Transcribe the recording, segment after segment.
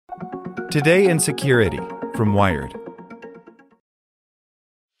Today in Security from Wired.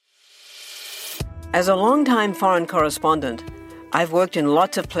 As a longtime foreign correspondent, I've worked in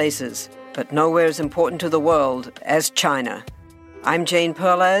lots of places, but nowhere as important to the world as China. I'm Jane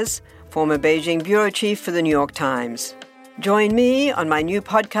Perlez, former Beijing bureau chief for the New York Times. Join me on my new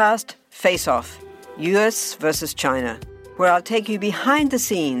podcast, Face Off, U.S. versus China, where I'll take you behind the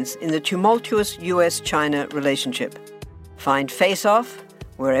scenes in the tumultuous U.S.-China relationship. Find Face Off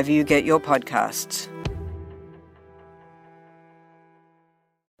wherever you get your podcasts.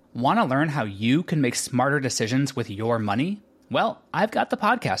 Want to learn how you can make smarter decisions with your money? Well, I've got the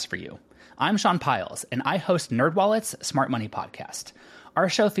podcast for you. I'm Sean Piles, and I host NerdWallet's Smart Money Podcast. Our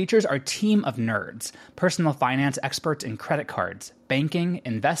show features our team of nerds, personal finance experts in credit cards, banking,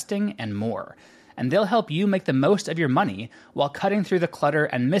 investing, and more. And they'll help you make the most of your money while cutting through the clutter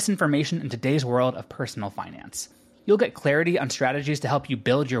and misinformation in today's world of personal finance. You'll get clarity on strategies to help you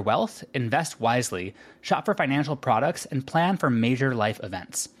build your wealth, invest wisely, shop for financial products, and plan for major life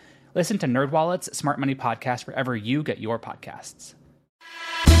events. Listen to NerdWallet's Smart Money Podcast wherever you get your podcasts.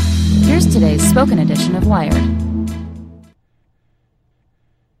 Here's today's spoken edition of Wired.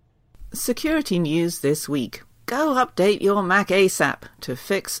 Security news this week. Go update your Mac ASAP to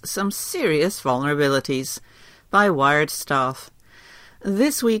fix some serious vulnerabilities. By Wired staff.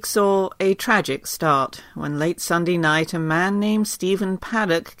 This week saw a tragic start when late Sunday night a man named Stephen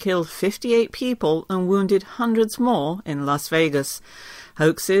Paddock killed 58 people and wounded hundreds more in Las Vegas.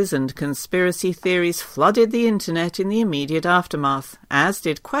 Hoaxes and conspiracy theories flooded the internet in the immediate aftermath, as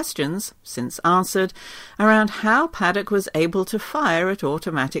did questions, since answered, around how Paddock was able to fire at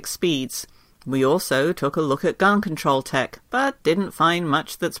automatic speeds. We also took a look at gun control tech, but didn't find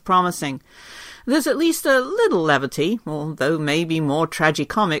much that's promising. There's at least a little levity, although maybe more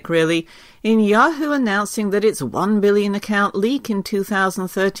tragicomic really, in Yahoo announcing that its 1 billion account leak in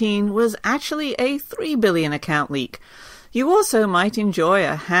 2013 was actually a 3 billion account leak. You also might enjoy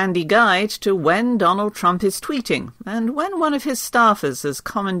a handy guide to when Donald Trump is tweeting, and when one of his staffers has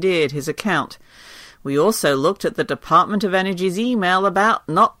commandeered his account. We also looked at the Department of Energy's email about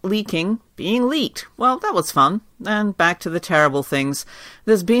not leaking being leaked. Well, that was fun. And back to the terrible things.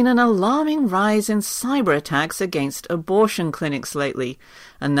 There's been an alarming rise in cyber attacks against abortion clinics lately.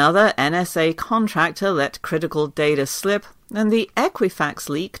 Another NSA contractor let critical data slip, and the Equifax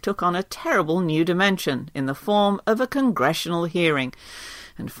leak took on a terrible new dimension in the form of a congressional hearing.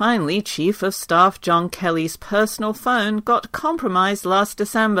 And finally, Chief of Staff John Kelly's personal phone got compromised last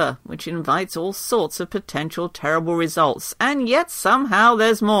December, which invites all sorts of potential terrible results. And yet somehow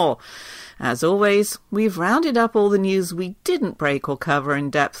there's more. As always, we've rounded up all the news we didn't break or cover in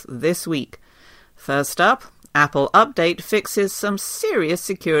depth this week. First up, Apple Update fixes some serious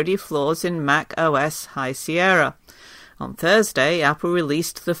security flaws in Mac OS High Sierra. On Thursday, Apple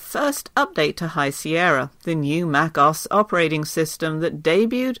released the first update to High Sierra, the new Mac OS operating system that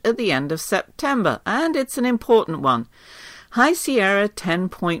debuted at the end of September, and it's an important one. High Sierra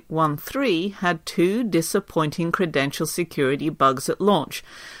 10.13 had two disappointing credential security bugs at launch,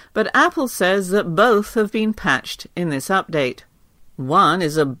 but Apple says that both have been patched in this update. One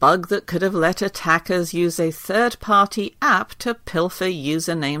is a bug that could have let attackers use a third-party app to pilfer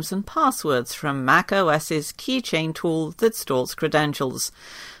usernames and passwords from Mac OS's keychain tool that stores credentials.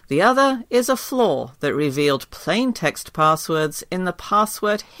 The other is a flaw that revealed plain text passwords in the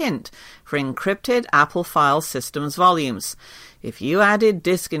password hint for encrypted Apple file systems volumes. If you added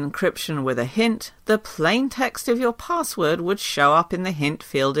disk encryption with a hint, the plain text of your password would show up in the hint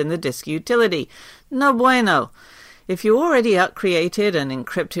field in the disk utility. No bueno. If you already created an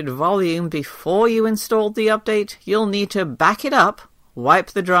encrypted volume before you installed the update, you'll need to back it up, wipe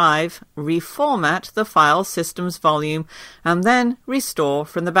the drive, reformat the file system's volume, and then restore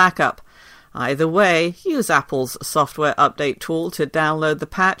from the backup. Either way, use Apple's software update tool to download the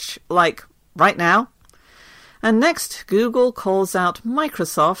patch, like right now. And next, Google calls out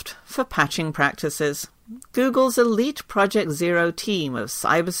Microsoft for patching practices. Google's elite Project Zero team of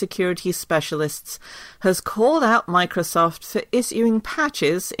cybersecurity specialists has called out Microsoft for issuing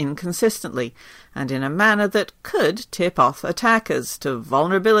patches inconsistently and in a manner that could tip off attackers to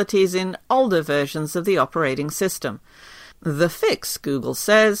vulnerabilities in older versions of the operating system. The fix, Google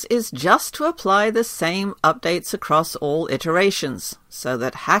says, is just to apply the same updates across all iterations, so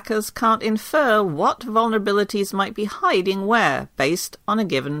that hackers can't infer what vulnerabilities might be hiding where based on a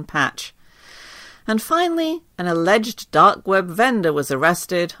given patch. And finally, an alleged dark web vendor was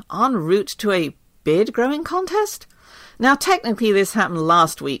arrested en route to a beard growing contest? Now, technically this happened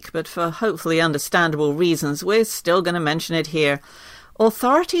last week, but for hopefully understandable reasons, we're still going to mention it here.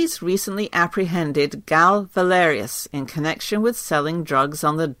 Authorities recently apprehended Gal Valerius in connection with selling drugs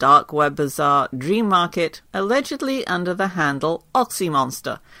on the dark web bazaar Dream Market, allegedly under the handle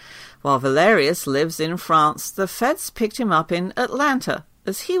Oxymonster. While Valerius lives in France, the feds picked him up in Atlanta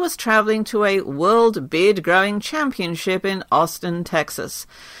as he was traveling to a World Beard-Growing Championship in Austin, Texas.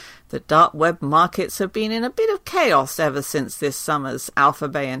 The dark web markets have been in a bit of chaos ever since this summer's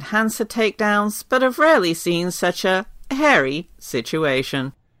Alphabet and Hansa takedowns, but have rarely seen such a hairy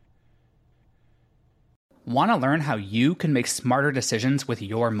situation. Want to learn how you can make smarter decisions with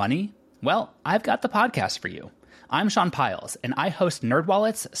your money? Well, I've got the podcast for you. I'm Sean Piles, and I host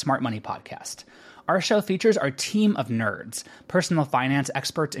NerdWallet's Smart Money Podcast. Our show features our team of nerds, personal finance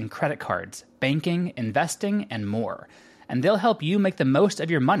experts in credit cards, banking, investing, and more. And they'll help you make the most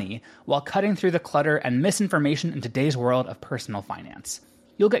of your money while cutting through the clutter and misinformation in today's world of personal finance.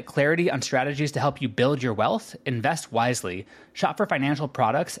 You'll get clarity on strategies to help you build your wealth, invest wisely, shop for financial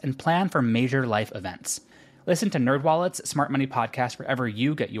products, and plan for major life events. Listen to NerdWallet's Smart Money Podcast wherever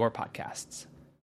you get your podcasts.